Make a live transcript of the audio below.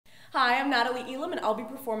Hi, I'm Natalie Ealum, and I'll be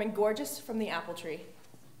performing Gorgeous from the Apple Tree.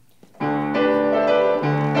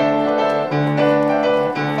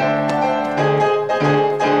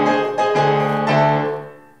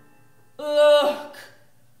 Look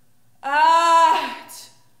at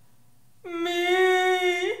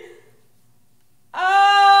me. I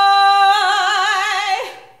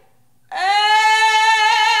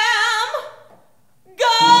am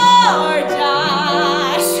gorgeous.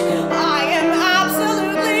 I am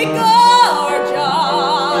absolutely gorgeous.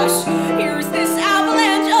 Here's this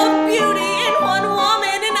avalanche of beauty in one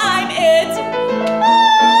woman, and I'm it.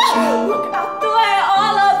 Look at the way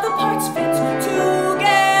all of the parts fit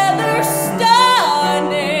together, stunning.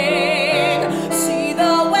 See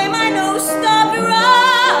the way my nose stopped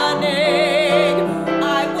running.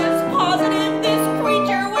 I was positive this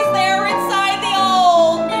creature was there inside the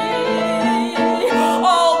old me,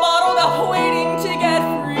 all bottled up waiting to get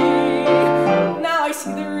free. Now I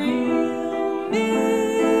see the real me.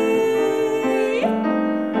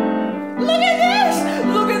 Look at this,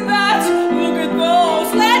 look at that, look at those.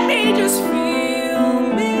 Let me just feel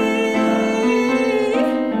me.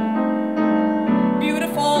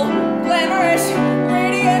 Beautiful, glamorous,